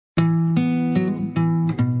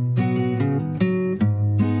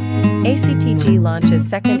ACTG launches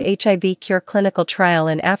second HIV cure clinical trial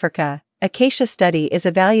in Africa. ACACIA study is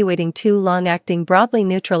evaluating two long-acting broadly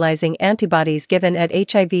neutralizing antibodies given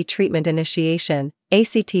at HIV treatment initiation.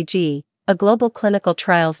 ACTG, a global clinical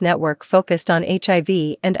trials network focused on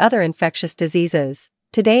HIV and other infectious diseases,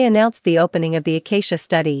 today announced the opening of the ACACIA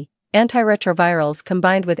study, Antiretrovirals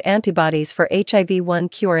Combined with Antibodies for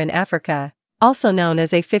HIV-1 Cure in Africa, also known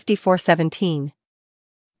as A5417.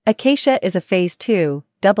 ACACIA is a Phase 2,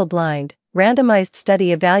 double-blind, randomized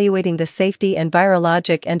study evaluating the safety and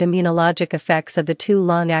virologic and immunologic effects of the two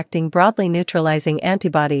long-acting broadly neutralizing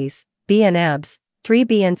antibodies, bNAbs,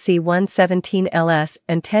 3-BNC117-LS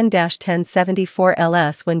and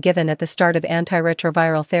 10-1074-LS when given at the start of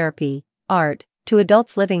antiretroviral therapy, ART, to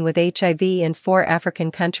adults living with HIV in 4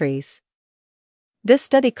 African countries. This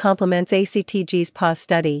study complements ACTG's PAUSE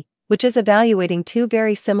study, which is evaluating two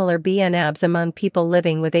very similar bNAbs among people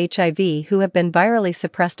living with HIV who have been virally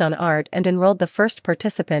suppressed on ART and enrolled the first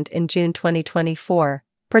participant in June 2024.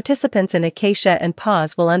 Participants in ACACIA and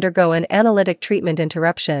PAUSE will undergo an analytic treatment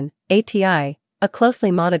interruption, ATI, a closely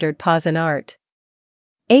monitored pause in ART.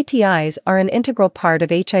 ATIs are an integral part of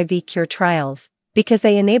HIV cure trials, because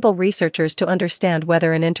they enable researchers to understand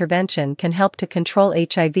whether an intervention can help to control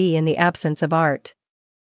HIV in the absence of ART.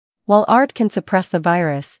 While ART can suppress the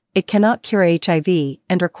virus, it cannot cure HIV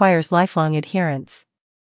and requires lifelong adherence.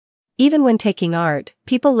 Even when taking ART,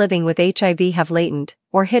 people living with HIV have latent,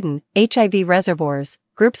 or hidden, HIV reservoirs,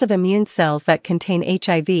 groups of immune cells that contain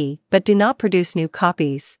HIV but do not produce new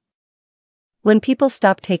copies. When people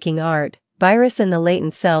stop taking ART, virus in the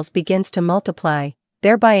latent cells begins to multiply,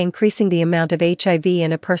 thereby increasing the amount of HIV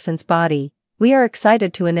in a person's body. We are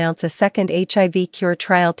excited to announce a second HIV cure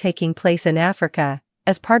trial taking place in Africa,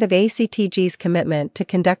 as part of ACTG's commitment to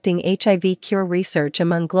conducting HIV cure research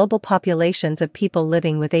among global populations of people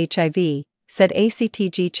living with HIV, said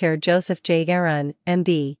ACTG Chair Joseph J. Aaron,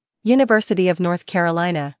 MD, University of North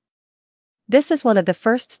Carolina. This is one of the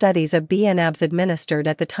first studies of bNAbs administered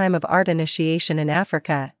at the time of ART initiation in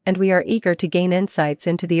Africa, and we are eager to gain insights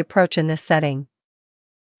into the approach in this setting.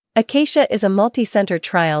 ACACIA is a multi-center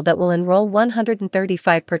trial that will enroll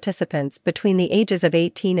 135 participants between the ages of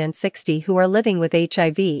 18 and 60 who are living with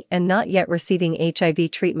HIV and not yet receiving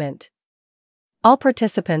HIV treatment. All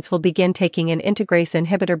participants will begin taking an integrase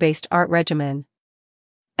inhibitor-based ART regimen.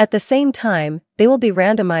 At the same time, they will be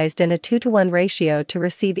randomized in a 2-to-1 ratio to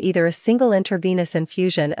receive either a single intravenous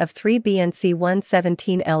infusion of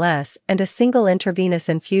 3-BNC117-LS and a single intravenous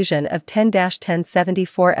infusion of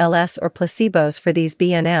 10-1074-LS or placebos for these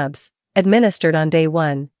bNAbs, administered on day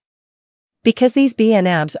 1. Because these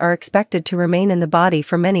bNAbs are expected to remain in the body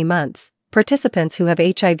for many months, participants who have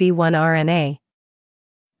HIV-1 RNA.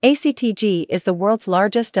 ACTG is the world's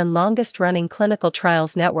largest and longest-running clinical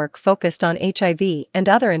trials network focused on HIV and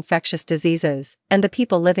other infectious diseases, and the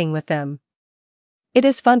people living with them. It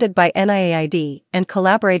is funded by NIAID and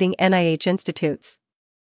collaborating NIH institutes.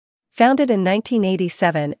 Founded in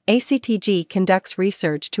 1987, ACTG conducts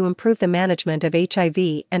research to improve the management of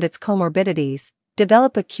HIV and its comorbidities,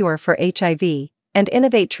 develop a cure for HIV, and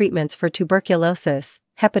innovate treatments for tuberculosis,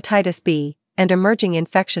 hepatitis B, and emerging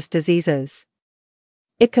infectious diseases.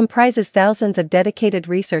 It comprises thousands of dedicated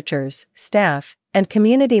researchers, staff, and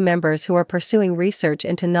community members who are pursuing research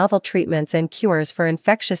into novel treatments and cures for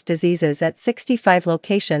infectious diseases at 65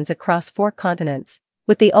 locations across 4 continents,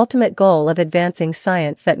 with the ultimate goal of advancing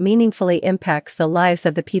science that meaningfully impacts the lives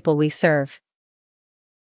of the people we serve.